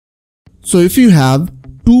So if you have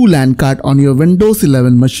two LAN card on your Windows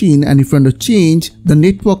 11 machine and if you want to change the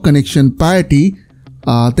network connection priority,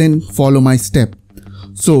 then follow my step.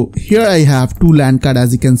 So here I have two LAN card,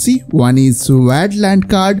 as you can see. One is wired LAN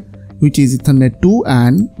card, which is Ethernet 2,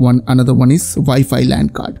 and another one is Wi-Fi LAN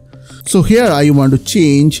card. So here I want to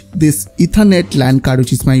change this Ethernet LAN card,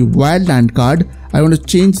 which is my wired LAN card. I want to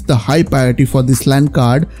change the high priority for this LAN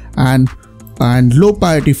card and low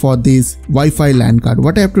priority for this Wi-Fi LAN card.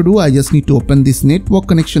 What I have to do, I just need to open this network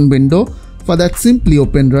connection window. For that, simply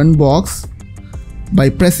open Run Box by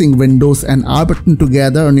pressing Windows and R button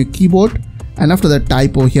together on your keyboard. And after that,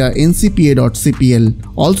 type over here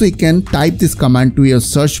ncpa.cpl. Also, you can type this command to your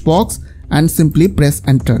search box and simply press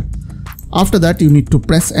enter. After that, you need to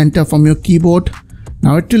press enter from your keyboard.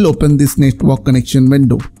 Now it will open this network connection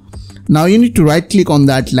window. Now you need to right click on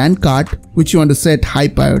that LAN card which you want to set high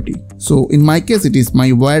priority. So in my case, it is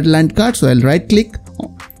my wired LAN card. So I'll right click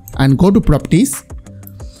and go to properties.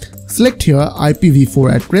 Select here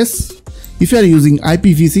IPv4 address. If you are using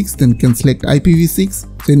IPv6, then you can select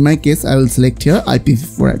IPv6. So in my case, I will select here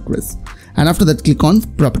IPv4 address. And after that, click on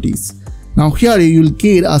properties. Now here you will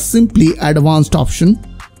get a simply advanced option.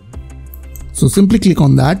 So simply click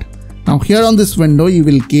on that. Now here on this window, you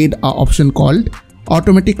will get an option called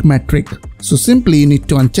automatic metric. So simply you need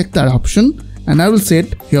to uncheck that option and I will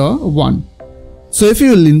set here 1. So if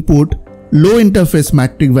you will input low interface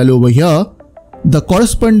metric value over here, the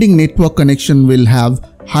corresponding network connection will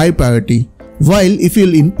have high priority. While if you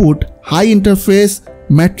will input high interface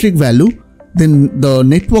metric value, then the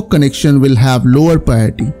network connection will have lower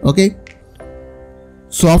priority. Okay.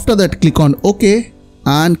 So after that, click on OK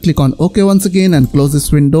and click on OK once again and close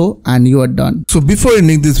this window and you are done. So before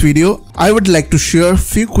ending this video, I would like to share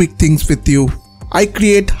few quick things with you. I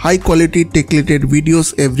create high quality tech related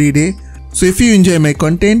videos every day. So if you enjoy my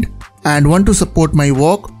content and want to support my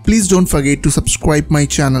work, please don't forget to subscribe my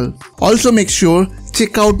channel. Also make sure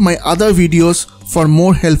check out my other videos for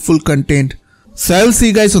more helpful content. So I will see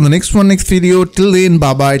you guys on the next video. Till then,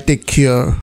 bye bye, take care.